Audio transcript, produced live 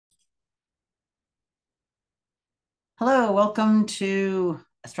Hello, welcome to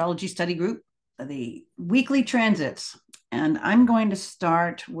Astrology Study Group, the weekly transits. And I'm going to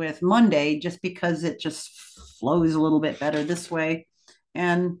start with Monday just because it just flows a little bit better this way.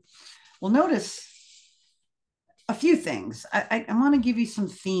 And we'll notice a few things. I want to give you some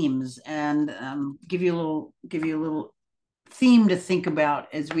themes and give you a little theme to think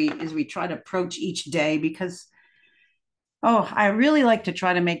about as we try to approach each day because I really like to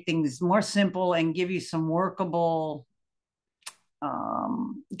try to make things more simple and give you some workable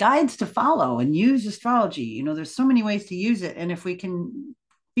guides to follow and use astrology. There's so many ways to use it. And if we can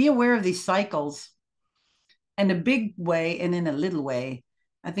be aware of these cycles in a big way and in a little way,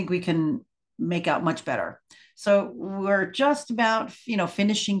 I think we can make out much better. So we're just about,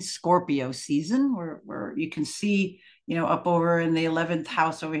 finishing Scorpio season where you can see, up over in the 11th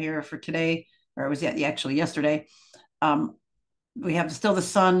house over here for today, or it was actually yesterday. Um, we have still the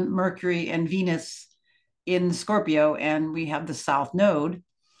sun, Mercury, and Venus in Scorpio, and we have the South Node.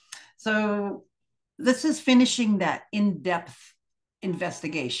 So this is finishing that in-depth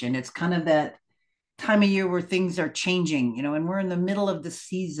investigation. It's kind of that time of year where things are changing, and we're in the middle of the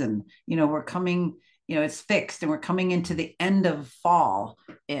season. We're coming, it's fixed, and we're coming into the end of fall,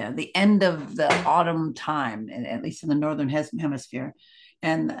 the end of the autumn time, and at least in the northern hemisphere,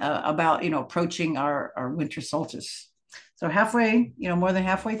 and about approaching our winter solstice. So halfway, more than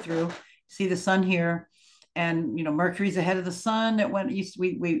halfway through, see the sun here, and Mercury's ahead of the sun.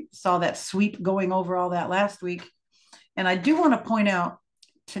 We saw that sweep going over all that last week. And I do want to point out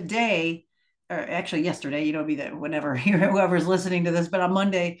today, or actually yesterday, be that whenever whoever's listening to this, but on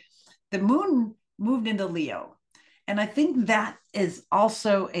Monday, the moon moved into Leo. And I think that is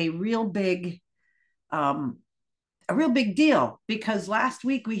also a real big deal, because last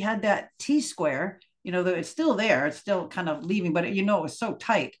week we had that T-square. It's still there, it's still kind of leaving, but it was so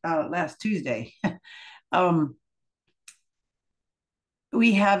tight last Tuesday.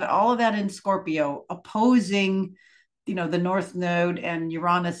 We have all of that in Scorpio opposing, the North Node and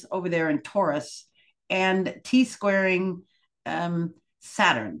Uranus over there in Taurus, and T-squaring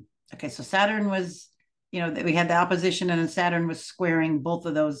Saturn. Okay, so Saturn was, we had the opposition, and then Saturn was squaring both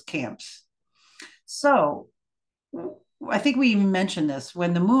of those camps. So I think we even mentioned this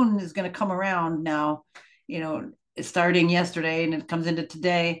when the moon is going to come around now, starting yesterday and it comes into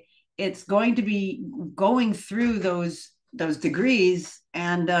today. It's going to be going through those degrees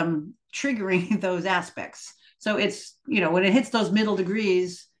and triggering those aspects. So it's, when it hits those middle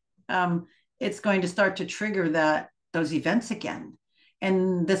degrees, it's going to start to trigger those events again.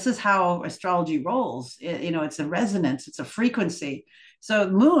 And this is how astrology rolls. It's a resonance, it's a frequency. So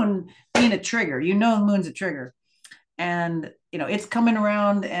moon being a trigger, the moon's a trigger. And, it's coming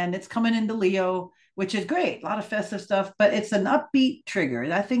around and it's coming into Leo, which is great. A lot of festive stuff, but it's an upbeat trigger.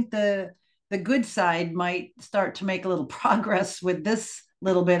 I think the good side might start to make a little progress with this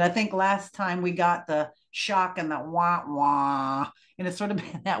little bit. I think last time we got the shock and the wah wah, and it's sort of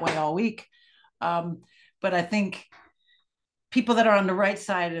been that way all week. But I think people that are on the right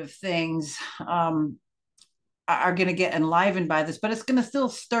side of things are going to get enlivened by this, but it's going to still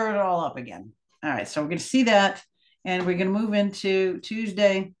stir it all up again. All right, so we're going to see that, and we're going to move into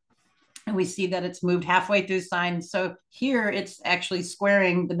Tuesday. And we see that it's moved halfway through sign. So here it's actually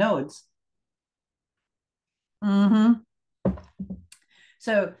squaring the nodes.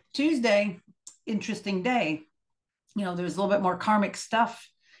 So Tuesday, interesting day. There's a little bit more karmic stuff.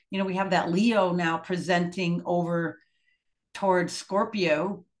 We have that Leo now presenting over toward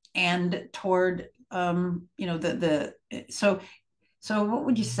Scorpio and toward, so what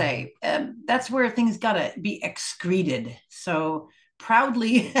would you say? That's where things got to be excreted. So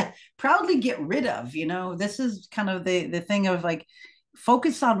proudly get rid of, this is kind of the thing of like,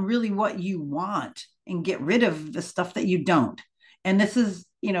 focus on really what you want and get rid of the stuff that you don't. And this is,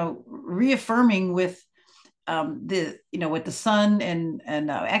 reaffirming with with the sun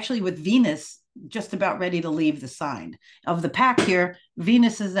and actually with Venus just about ready to leave the sign of the pack here.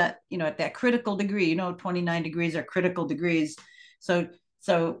 Venus is at that critical degree. 29 degrees are critical degrees. So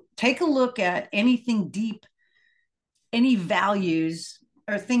take a look at anything deep, any values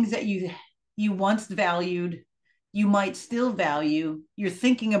or things that you once valued, you might still value, you're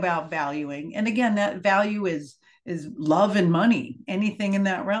thinking about valuing. And again, that value is love and money, anything in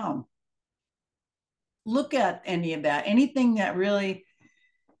that realm. Look at any of that, anything that really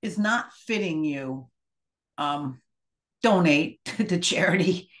is not fitting you. Donate to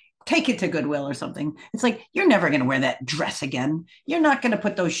charity, take it to Goodwill or something. It's like, you're never going to wear that dress again. You're not going to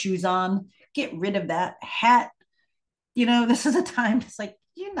put those shoes on. Get rid of that hat. This is a time it's like,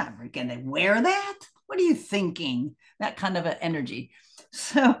 you're never going to wear that. What are you thinking? That kind of an energy.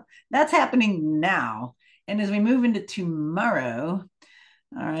 So that's happening now. And as we move into tomorrow,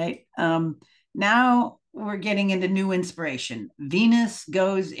 all right, now we're getting into new inspiration. Venus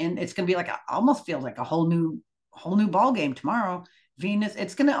goes in, it's going to be like, almost feels like a whole new ball game tomorrow. Venus,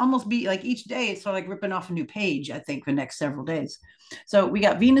 it's going to almost be like each day, it's sort of like ripping off a new page, I think, for the next several days. So we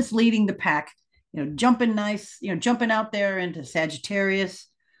got Venus leading the pack, jumping nice, jumping out there into Sagittarius.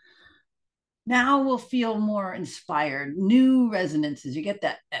 Now we'll feel more inspired, new resonances. You get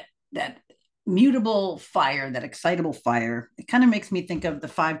that mutable fire, that excitable fire. It kind of makes me think of the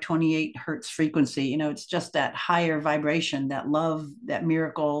 528 hertz frequency. It's just that higher vibration, that love, that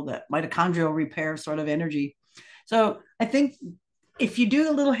miracle, that mitochondrial repair sort of energy. So I think if you do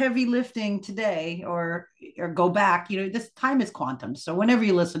a little heavy lifting today, or go back, this time is quantum. So whenever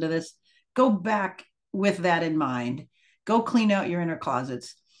you listen to this, go back with that in mind. Go clean out your inner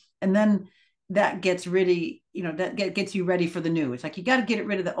closets, and then that gets really, that gets you ready for the new. It's like you got to get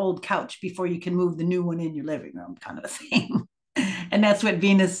rid of the old couch before you can move the new one in your living room, kind of a thing. And that's what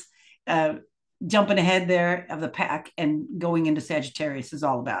Venus jumping ahead there of the pack and going into Sagittarius is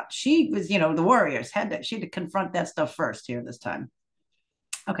all about. She was, the warriors she had to confront that stuff first here this time.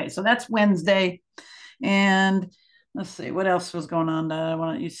 Okay, so that's Wednesday. And let's see, what else was going on?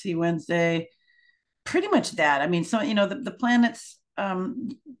 Why don't you see Wednesday? Pretty much that. I mean, so, the planets,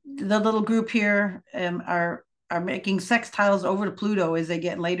 the little group here are making sextiles over to Pluto as they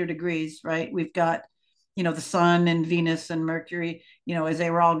get later degrees, right? We've got, the sun and Venus and Mercury, as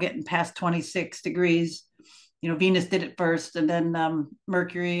they were all getting past 26 degrees. Venus did it first, and then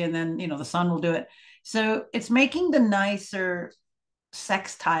Mercury, and then, the sun will do it. So it's making the nicer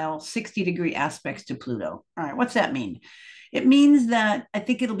sextile 60-degree aspects to Pluto. All right, what's that mean? It means that I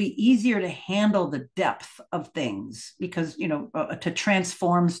think it'll be easier to handle the depth of things, because, to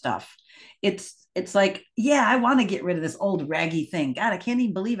transform stuff. It's like, yeah, I want to get rid of this old raggy thing. God, I can't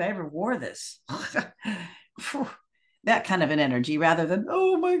even believe I ever wore this. That kind of an energy, rather than,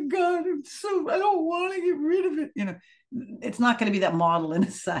 oh my God, I don't want to get rid of it. It's not going to be that model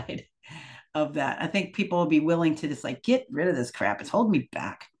inside of that. I think people will be willing to just like get rid of this crap. It's holding me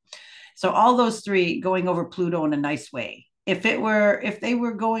back. So all those three going over Pluto in a nice way. If they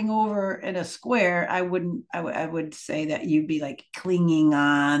were going over in a square, I would say that you'd be like clinging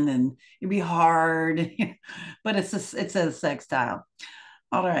on, and it'd be hard. But it's a sextile.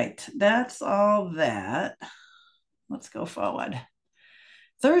 All right, that's all that. Let's go forward.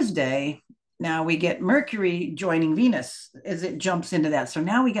 Thursday, now we get Mercury joining Venus as it jumps into that. So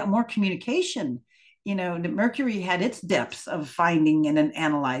now we got more communication. The Mercury had its depths of finding and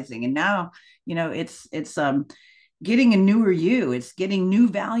analyzing, and now, it's getting a newer you. It's getting new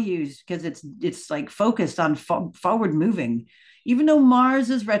values, because it's like focused on forward moving. Even though Mars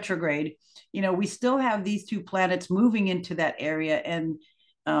is retrograde, we still have these two planets moving into that area, and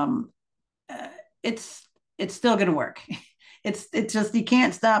it's still going to work. It's just, you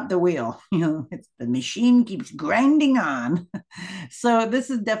can't stop the wheel. It's the machine keeps grinding on. So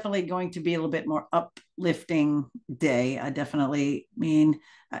this is definitely going to be a little bit more uplifting day.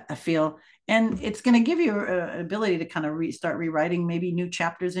 I feel, and it's going to give you an ability to kind of start rewriting maybe new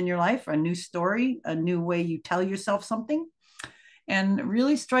chapters in your life, or a new story, a new way you tell yourself something, and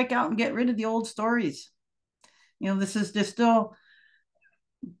really strike out and get rid of the old stories. This is just still,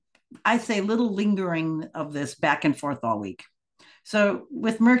 I say, little lingering of this back and forth all week. So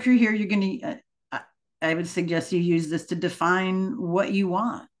with Mercury here, you're going to, I would suggest you use this to define what you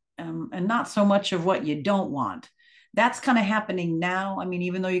want, and not so much of what you don't want. That's kind of happening now. I mean,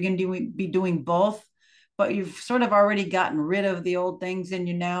 even though you're going to be doing both, but you've sort of already gotten rid of the old things, and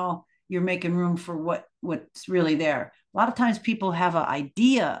you're making room for what's really there. A lot of times people have an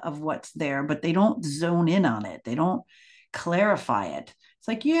idea of what's there, but they don't zone in on it. They don't clarify it. It's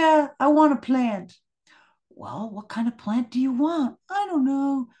like, yeah, I want a plant. Well, what kind of plant do you want? I don't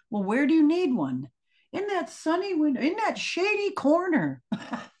know. Well, where do you need one? In that sunny window, in that shady corner.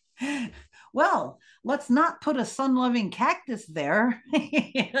 Well, let's not put a sun-loving cactus there.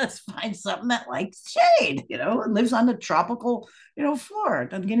 Let's find something that likes shade, lives on the tropical, floor. It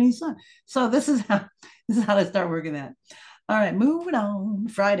doesn't get any sun. So this is how to start working that. All right, moving on.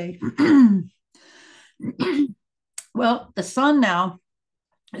 Friday. Well, the sun now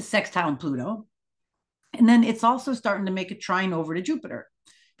is sextile Pluto. And then it's also starting to make a trine over to Jupiter,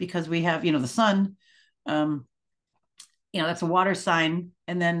 because we have, the sun, that's a water sign.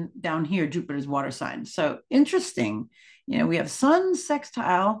 And then down here, Jupiter's water sign. So interesting. We have sun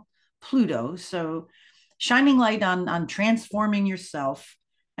sextile Pluto. So shining light on transforming yourself,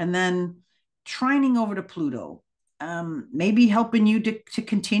 and then trining over to Pluto. Maybe helping you to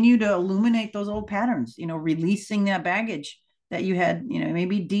continue to illuminate those old patterns, releasing that baggage, that you had,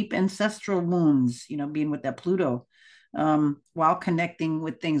 maybe deep ancestral wounds, being with that Pluto, while connecting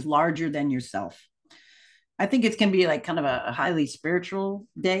with things larger than yourself. I think it's going to be like kind of a highly spiritual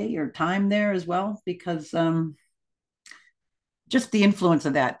day or time there as well, because just the influence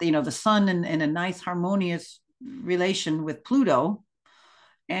of that, the sun in a nice harmonious relation with Pluto,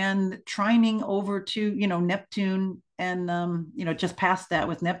 and trining over to, Neptune, and just past that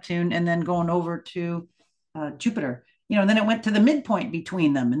with Neptune, and then going over to Jupiter. And then it went to the midpoint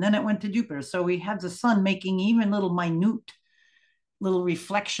between them, and then it went to Jupiter. So we had the sun making even little minute little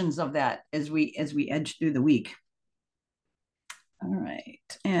reflections of that as we edge through the week. All right.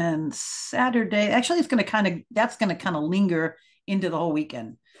 And Saturday, actually, that's going to kind of linger into the whole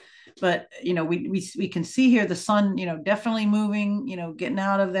weekend. But, we can see here the sun, definitely moving, getting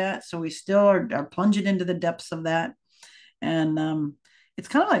out of that. So we still are plunging into the depths of that. And it's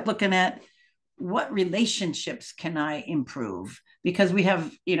kind of like looking at what relationships can I improve? Because we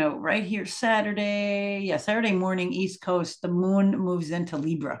have, right here, Saturday morning, East Coast, the moon moves into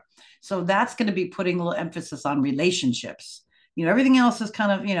Libra. So that's going to be putting a little emphasis on relationships. Everything else is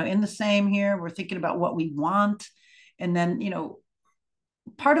kind of, in the same here. We're thinking about what we want. And then,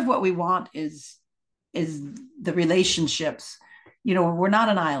 part of what we want is the relationships. We're not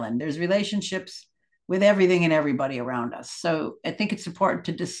an island. There's relationships with everything and everybody around us. So I think it's important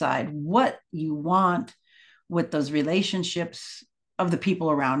to decide what you want with those relationships of the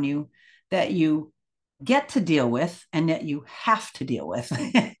people around you that you get to deal with and that you have to deal with.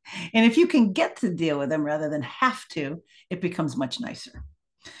 And if you can get to deal with them rather than have to, it becomes much nicer.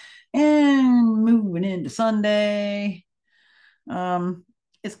 And moving into Sunday,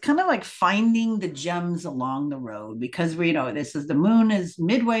 it's kind of like finding the gems along the road, because the moon is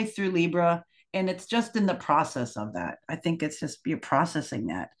midway through Libra, and it's just in the process of that. I think it's just you're processing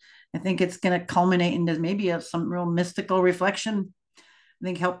that. I think it's going to culminate into maybe some real mystical reflection. I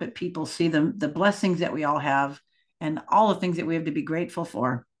think help people see the blessings that we all have and all the things that we have to be grateful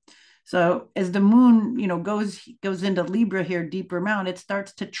for. So as the moon, goes into Libra here, deeper amount, it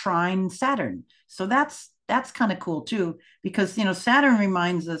starts to trine Saturn. So that's kind of cool too, because Saturn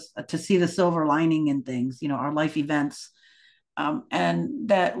reminds us to see the silver lining in things, our life events, and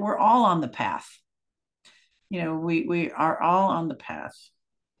that we're all on the path. We are all on the path.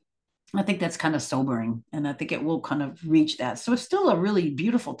 I think that's kind of sobering, and I think it will kind of reach that. So it's still a really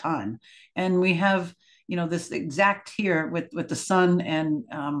beautiful time, and we have this exact here with the sun and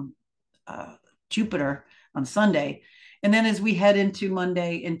Jupiter on Sunday. And then as we head into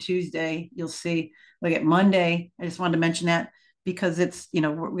Monday and Tuesday, you'll see, look at Monday. I just wanted to mention that because it's, we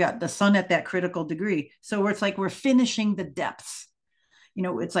got the sun at that critical degree. So it's like we're finishing the depths.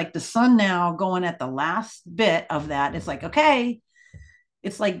 It's like the sun now going at the last bit of that. It's like, okay,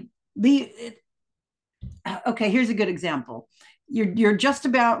 it's like okay, here's a good example. You're just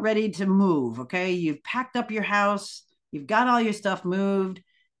about ready to move. Okay. You've packed up your house. You've got all your stuff moved.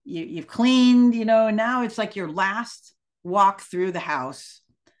 You've cleaned, and now it's like your last walk through the house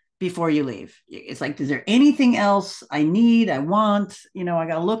before you leave. It's like, is there anything else I want, I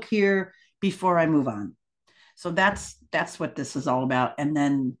got to look here before I move on. So that's what this is all about. And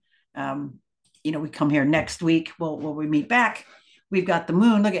then, we come here next week. Well, when we meet back, we've got the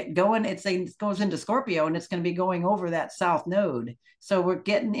moon, look at going, it goes into Scorpio, and it's going to be going over that south node. So we're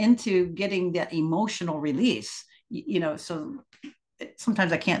getting that emotional release, so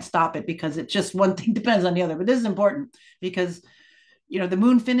sometimes I can't stop it because it's just one thing depends on the other. But this is important because, the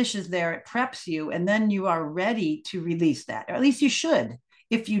moon finishes there, it preps you, and then you are ready to release that, or at least you should.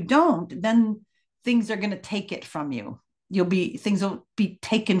 If you don't, then things are going to take it from you. Things will be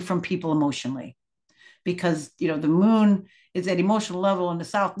taken from people emotionally, because, the moon is at emotional level, and the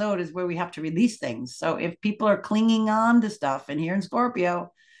south node is where we have to release things. So if people are clinging on to stuff, and here in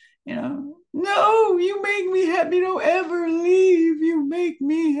Scorpio, no, you make me happy, don't ever leave, you make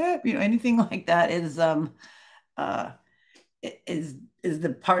me happy, anything like that is is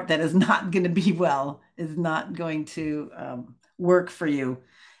the part that is not going to be is not going to work for you,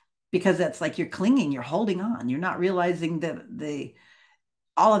 because that's like you're clinging, you're holding on, you're not realizing that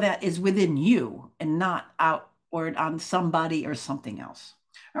all of that is within you and not outward on somebody or something else.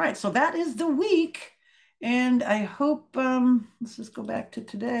 All right, so that is the week. And I hope, let's just go back to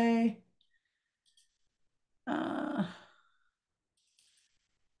today.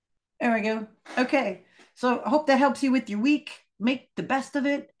 There we go. Okay, so I hope that helps you with your week. Make the best of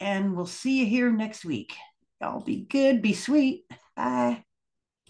it, and we'll see you here next week. Y'all be good, be sweet. Bye.